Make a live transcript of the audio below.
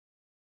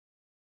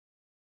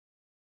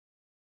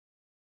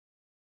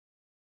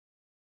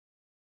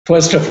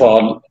First of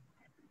all,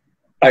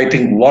 I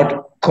think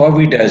what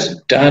COVID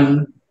has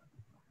done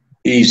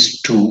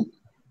is to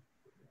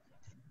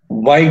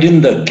widen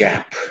the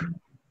gap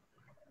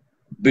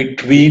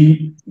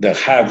between the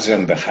haves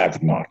and the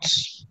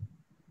have-nots.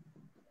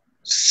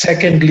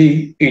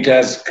 Secondly, it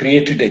has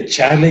created a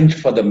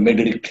challenge for the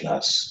middle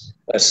class.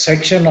 A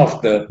section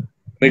of the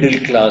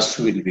middle class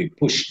will be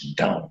pushed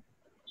down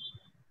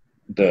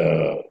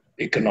the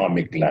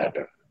economic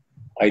ladder.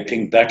 I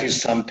think that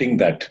is something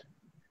that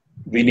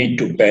we need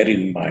to bear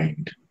in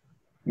mind,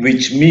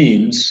 which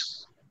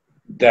means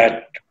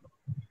that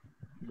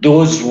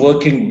those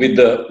working with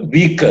the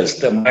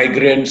weakest, the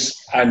migrants,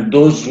 and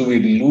those who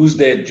will lose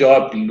their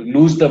job,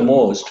 lose the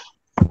most,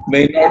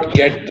 may not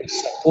get the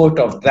support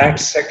of that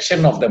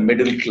section of the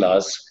middle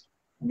class,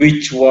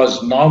 which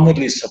was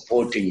normally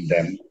supporting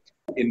them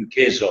in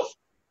case of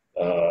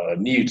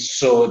needs.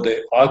 So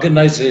the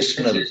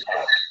organizational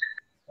part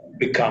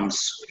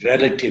becomes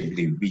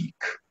relatively weak.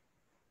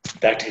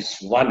 That is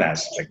one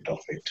aspect of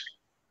it.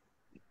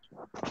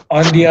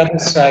 On the other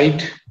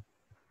side,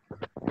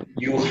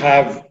 you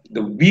have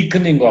the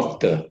weakening of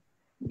the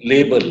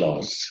labor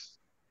laws.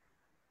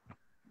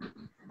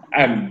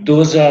 And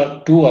those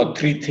are two or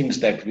three things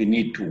that we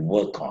need to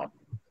work on.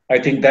 I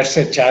think that's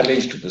a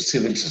challenge to the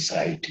civil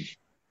society.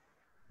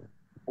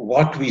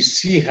 What we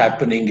see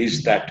happening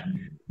is that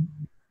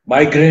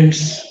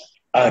migrants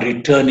are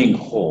returning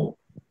home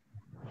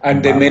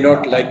and they may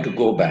not like to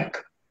go back.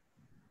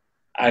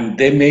 And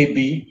there may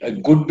be a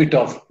good bit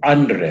of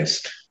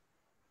unrest.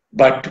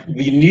 But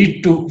we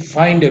need to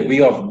find a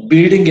way of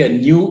building a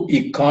new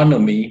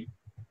economy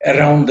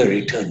around the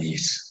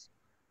returnees.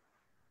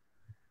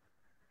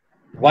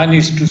 One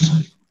is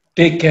to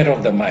take care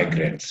of the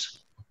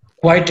migrants.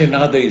 Quite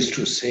another is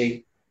to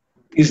say,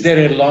 is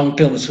there a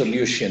long-term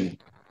solution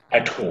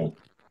at home?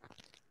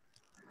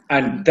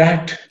 And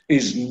that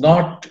is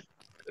not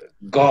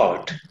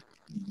got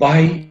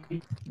by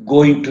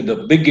going to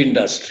the big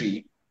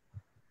industry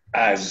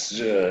as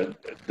the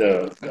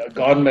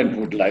government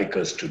would like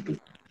us to do.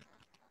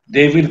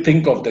 They will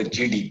think of the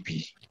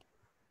GDP.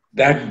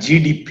 That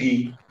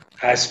GDP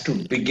has to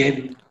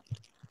begin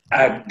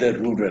at the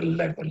rural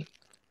level.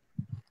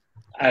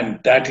 And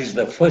that is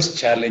the first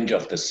challenge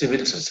of the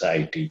civil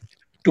society,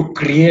 to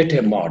create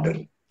a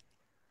model.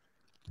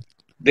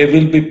 There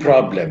will be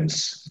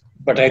problems,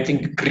 but I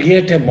think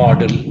create a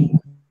model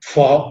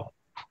for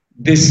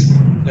this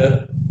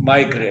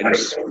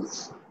migrants,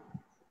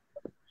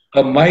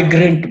 a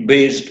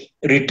migrant-based,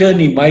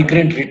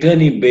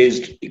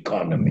 returnee-based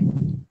economy,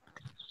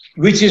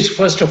 which is,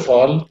 first of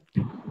all,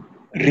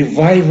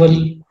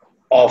 revival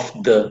of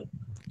the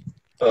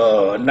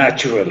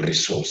natural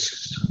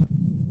resources.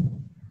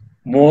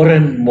 More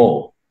and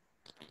more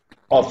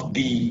of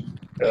the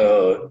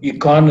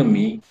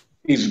economy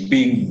is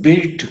being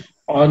built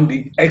on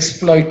the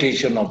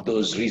exploitation of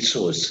those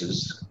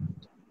resources.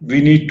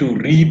 We need to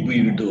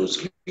rebuild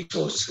those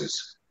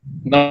resources.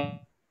 Now,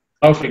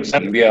 for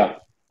example, we are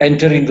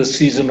entering the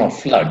season of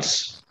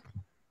floods.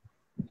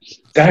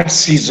 That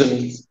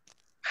season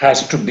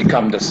has to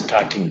become the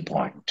starting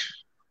point.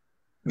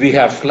 We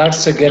have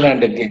floods again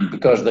and again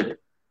because the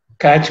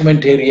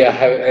catchment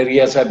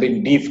areas have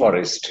been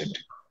deforested.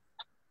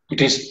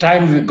 It is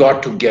time we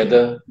got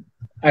together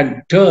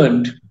and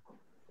turned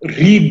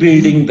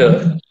rebuilding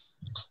the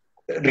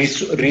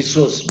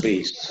resource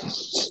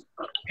base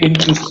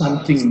into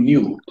something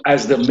new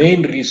as the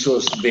main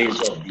resource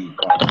base of the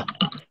economy.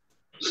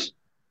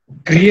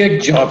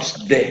 Create jobs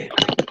there.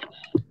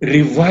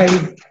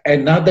 Revive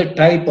another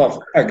type of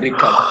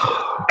agriculture.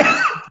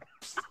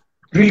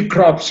 3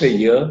 crops a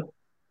year,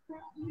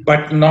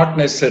 but not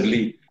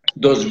necessarily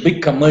those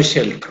big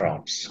commercial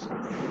crops,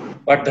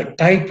 but the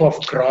type of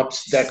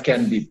crops that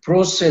can be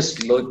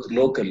processed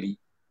locally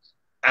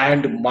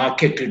and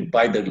marketed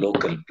by the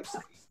local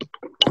people.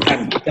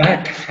 And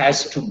that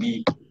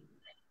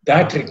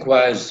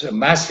requires a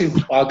massive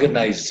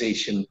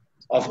organization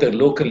of the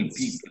local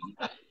people,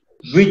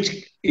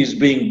 which is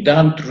being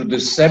done through the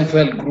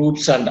self-help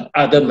groups and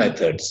other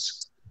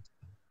methods.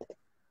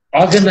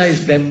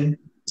 Organize them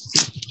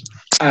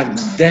and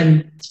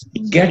then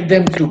get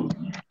them to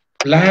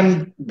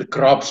plan the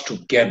crops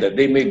together.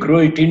 They may grow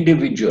it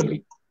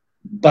individually,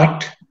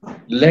 but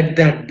let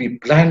that be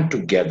planned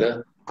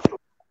together,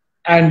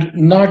 and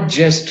not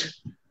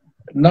just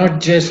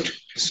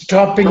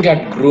stopping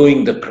at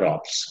growing the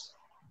crops.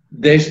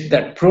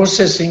 That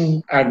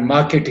processing and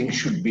marketing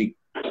should be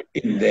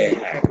in their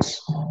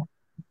hands.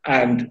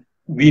 And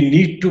we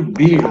need to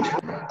build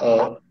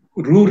a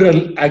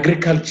rural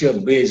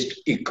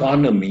agriculture-based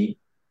economy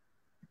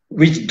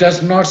which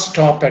does not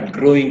stop at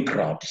growing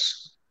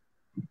crops,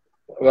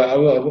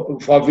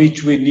 for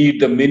which we need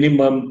the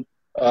minimum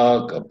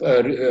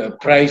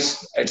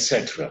price,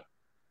 etc.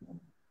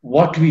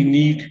 What we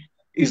need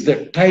is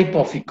the type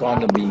of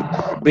economy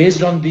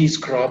based on these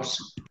crops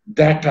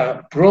that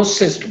are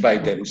processed by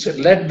them. So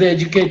let the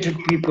educated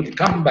people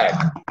come back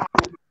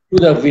to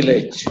the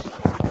village,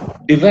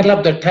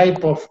 develop the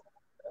type of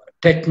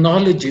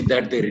technology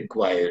that they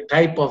require,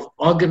 type of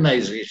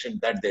organization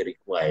that they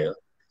require,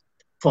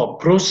 for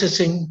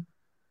processing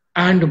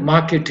and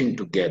marketing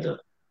together.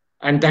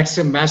 And that's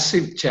a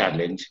massive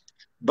challenge.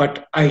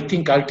 But I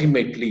think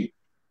ultimately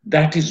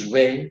that is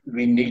where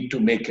we need to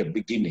make a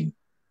beginning.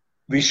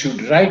 We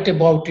should write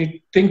about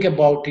it, think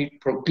about it,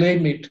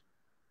 proclaim it,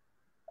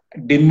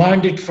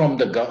 demand it from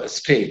the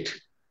state.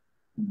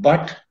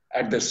 But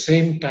at the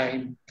same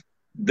time,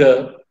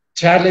 the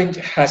challenge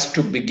has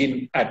to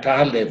begin at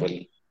our level,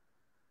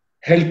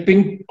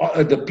 helping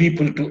the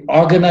people to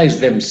organize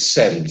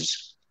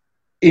themselves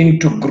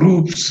into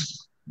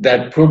groups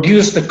that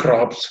produce the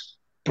crops,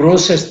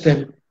 process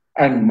them,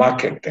 and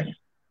market them.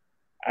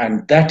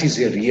 And that is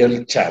a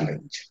real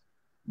challenge.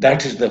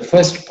 That is the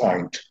first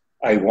point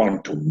I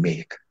want to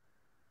make.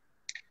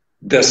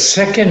 The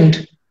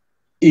second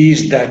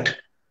is that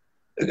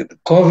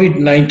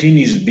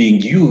COVID-19 is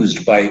being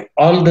used by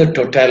all the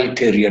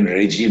totalitarian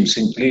regimes,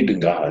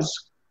 including ours,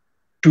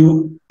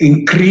 to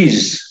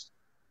increase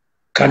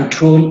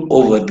control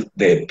over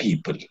their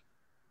people.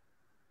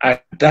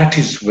 And that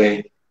is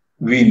where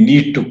we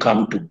need to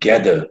come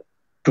together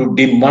to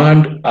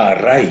demand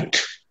our right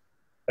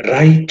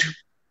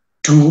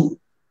to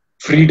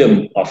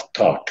freedom of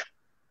thought,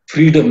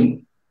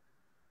 freedom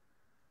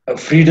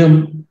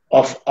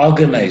of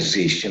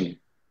organization,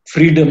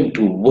 freedom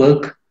to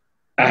work,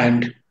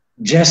 and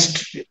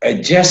just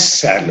a just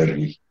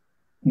salary,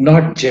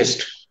 not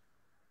just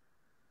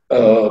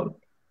uh,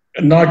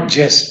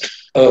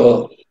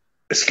 a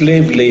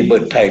slave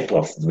labor type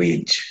of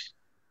wage.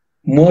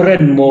 More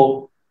and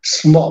more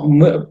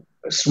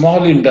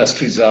small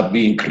industries are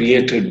being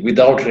created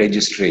without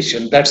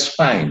registration. That's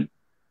fine,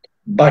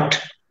 but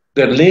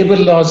the labor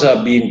laws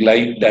are being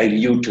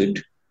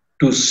diluted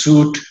to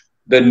suit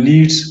the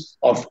needs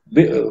of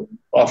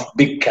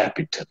big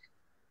capital.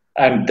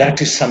 And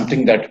that is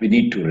something that we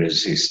need to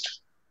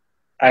resist.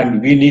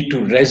 And we need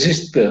to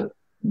resist the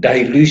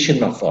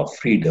dilution of our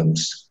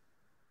freedoms.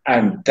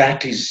 And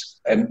that is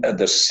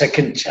the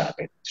second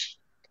challenge.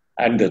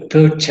 And the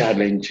third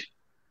challenge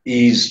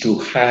is to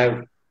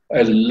have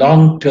a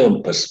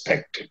long-term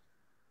perspective.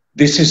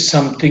 This is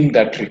something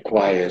that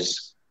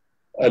requires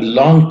a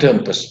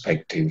long-term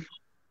perspective.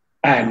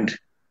 And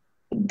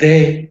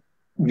there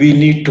we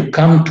need to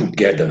come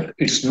together.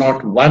 It's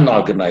not one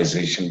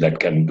organization that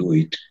can do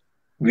it.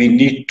 We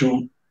need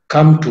to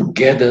come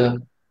together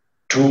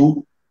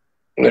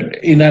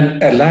in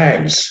an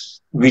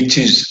alliance, which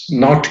is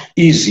not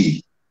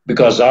easy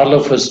because all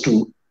of us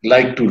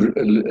like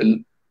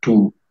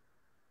to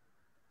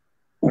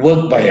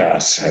work by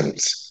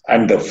ourselves.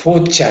 And the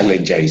fourth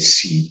challenge I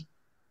see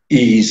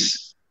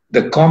is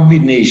the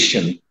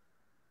combination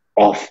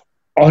of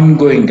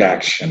ongoing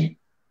action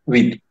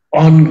with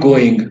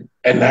ongoing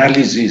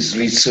analysis,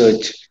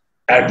 research,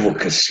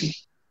 advocacy.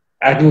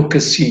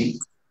 Advocacy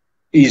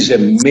is a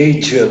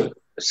major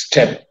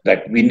step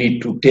that we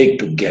need to take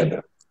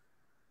together.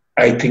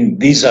 I think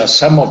these are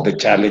some of the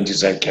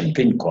challenges I can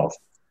think of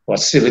for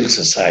civil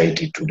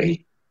society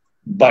today.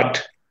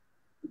 But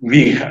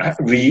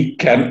we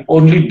can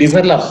only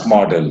develop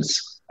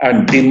models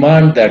and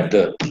demand that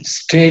the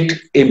state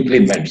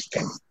implements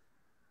them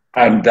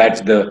and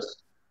that the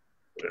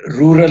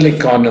rural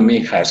economy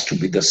has to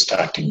be the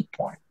starting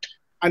point.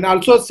 And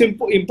also a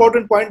simple,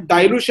 important point,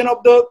 dilution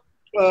of the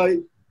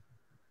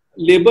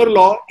labor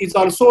law is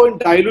also a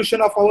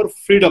dilution of our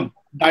freedom,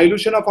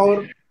 dilution of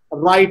our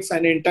rights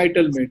and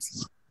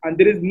entitlements. And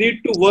there is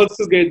need to work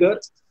together,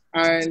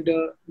 and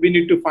we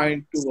need to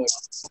find to work.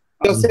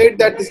 I have said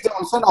that this is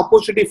also an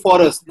opportunity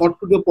for us, not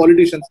to the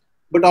politicians,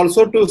 but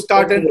also to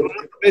start an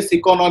rural-based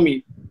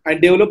economy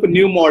and develop a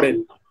new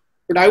model.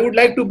 But I would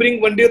like to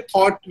bring one day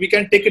thought, we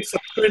can take it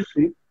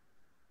subsequently,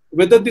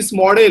 whether this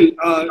model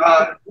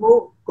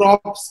grow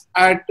crops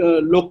at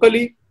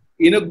locally,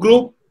 in a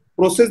group,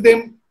 process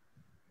them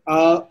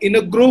in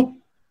a group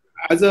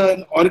as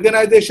an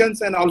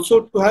organizations, and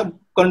also to have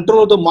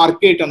control of the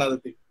market, another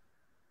thing.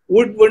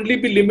 Would only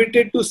be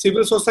limited to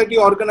civil society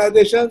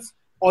organizations,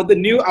 or the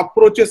new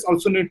approaches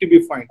also need to be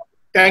found?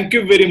 Thank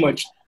you very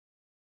much.